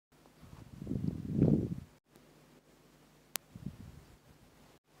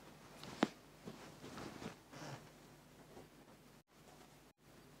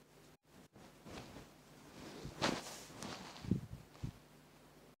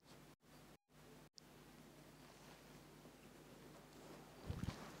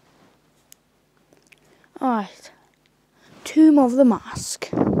Alright. Tomb of the Mask.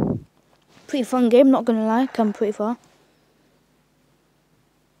 Pretty fun game, not gonna lie, come pretty far.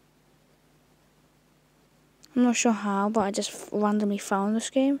 I'm not sure how, but I just randomly found this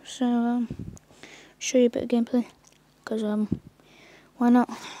game, so show you a bit of gameplay. Because why not?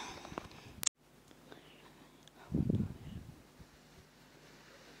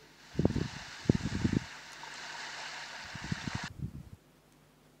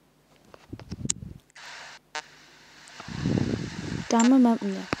 Damn, I'm up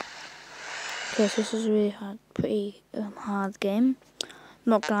there. Okay, so this is a really hard, pretty hard game.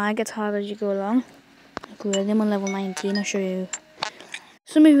 Not gonna lie, it gets harder as you go along. Like really, I'm on level 19. I'll show you.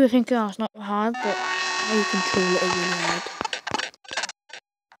 Some people think, oh, it's not hard, but how you control it is really hard.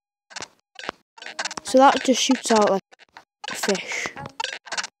 So that just shoots out like a fish,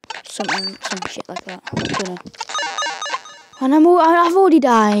 some shit like that. I don't know. And I've already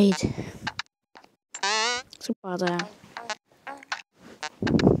died. So bad I am.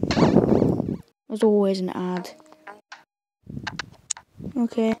 There's always an ad.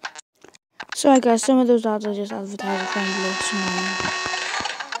 Okay. Sorry guys, some of those ads are just advertiser friendly.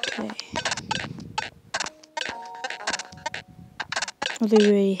 So, okay. I do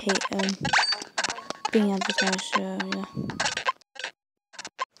really hate being advertised, so yeah.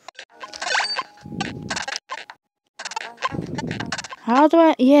 How do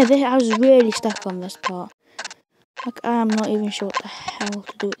I? Yeah, I was really stuck on this part. Like, I am not even sure what the hell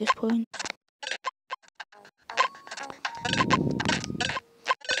to do at this point.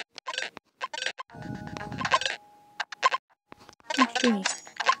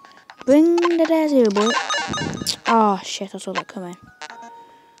 Bring the desert, boy. Oh shit, I saw that coming.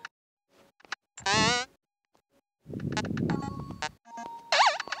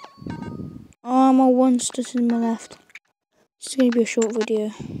 Oh, my one stood in my left. It's gonna be a short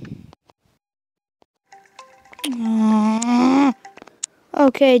video.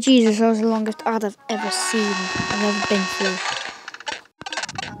 Okay, Jesus, that was the longest ad I've ever seen. I've ever been through.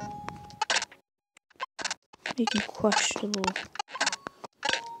 You can crush the ball.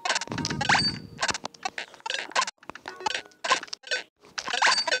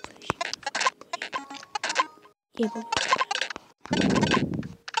 Yeah, but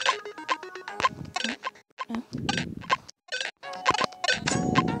no.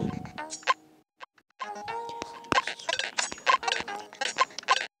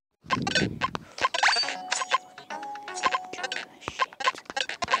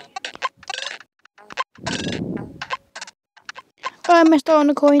 Oh, I missed out on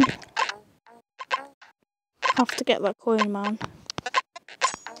a coin. Have to get that coin, man.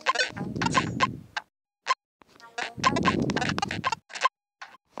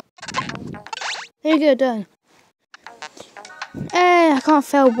 There you go, done. I can't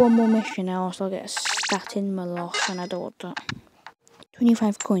fail one more mission now, else I'll get a stat in my loss, and I don't want that.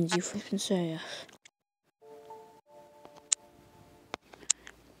 25 coins, you flipping serious?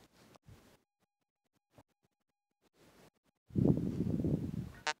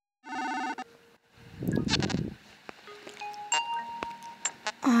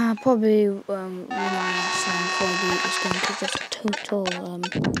 Probably, when I sound probably it's going to just total,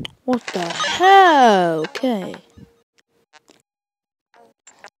 what the hell? Okay.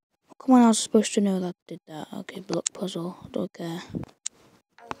 Come on, I was supposed to know that did that. Okay, block puzzle, don't care.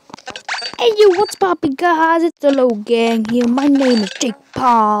 Hey yo, what's poppin' guys? It's the Low Gang here. My name is Jake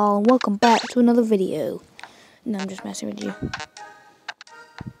Paul. Welcome back to another video. No, I'm just messing with you.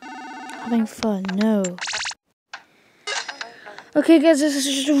 Having fun, no. Okay guys, this is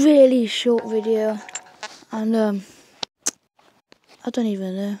just a really short video. And I don't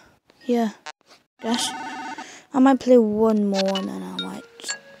even know. Yeah. Guess. I might play one more and then I might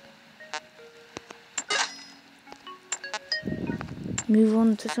move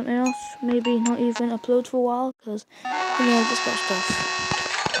on to something else. Maybe not even upload for a while, because you know, I've just got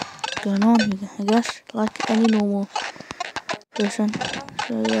stuff going on, I guess, like any normal person.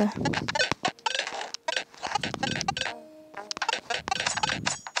 So yeah.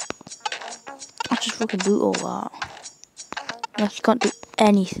 I just fucking boot all that. Like you can't do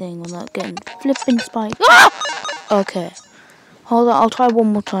anything without getting flipping spiked. Ah! Okay. Hold on, I'll try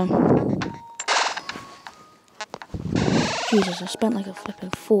one more time. Jesus, I spent like a flipping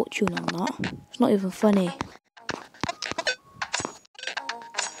fortune on that. It's not even funny.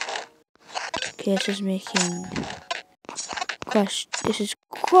 Okay, this is making this is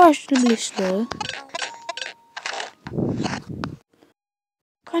questionably slow. What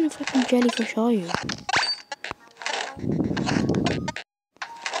kind of flipping jellyfish are you?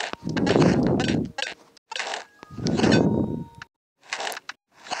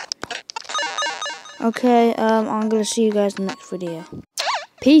 Okay, I'm gonna see you guys in the next video.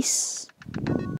 Peace.